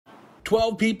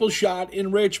12 people shot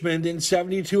in Richmond in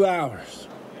 72 hours.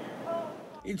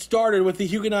 It started with the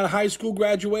Huguenot High School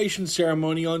graduation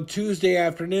ceremony on Tuesday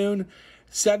afternoon.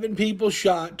 7 people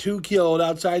shot, 2 killed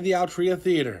outside the Altria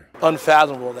Theater.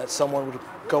 Unfathomable that someone would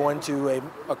go into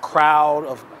a crowd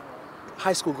of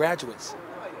high school graduates,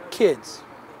 kids,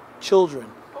 children,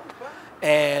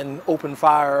 and open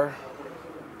fire,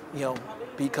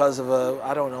 because of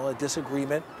a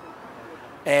disagreement.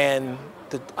 And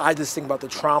I just think about the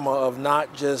trauma of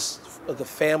not just the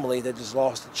family that just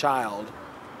lost a child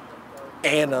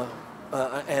and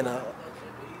a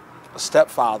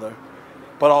stepfather,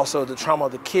 but also the trauma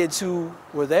of the kids who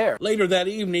were there. Later that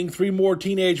evening, 3 more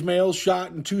teenage males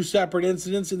shot in 2 separate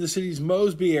incidents in the city's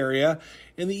Mosby area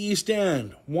in the East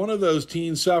End. One of those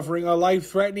teens suffering a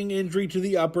life-threatening injury to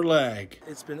the upper leg.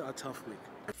 It's been a tough week.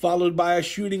 Followed by a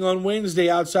shooting on Wednesday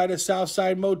outside a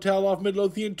Southside motel off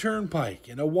Midlothian Turnpike,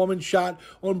 and a woman shot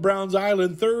on Browns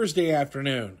Island Thursday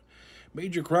afternoon.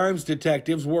 Major crimes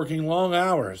detectives working long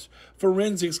hours,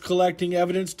 forensics collecting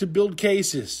evidence to build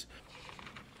cases.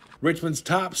 Richmond's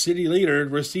top city leader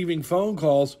receiving phone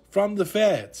calls from the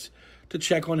feds to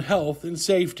check on health and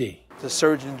safety. The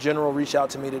Surgeon General reached out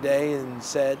to me today and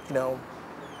said,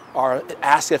 or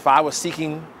asked if I was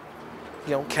seeking,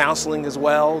 counseling as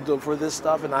well for this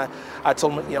stuff. And I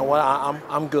told him,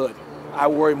 I'm good. I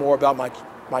worry more about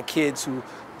my kids,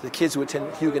 the kids who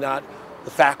attend Huguenot,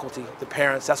 the faculty, the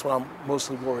parents. That's what I'm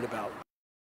mostly worried about.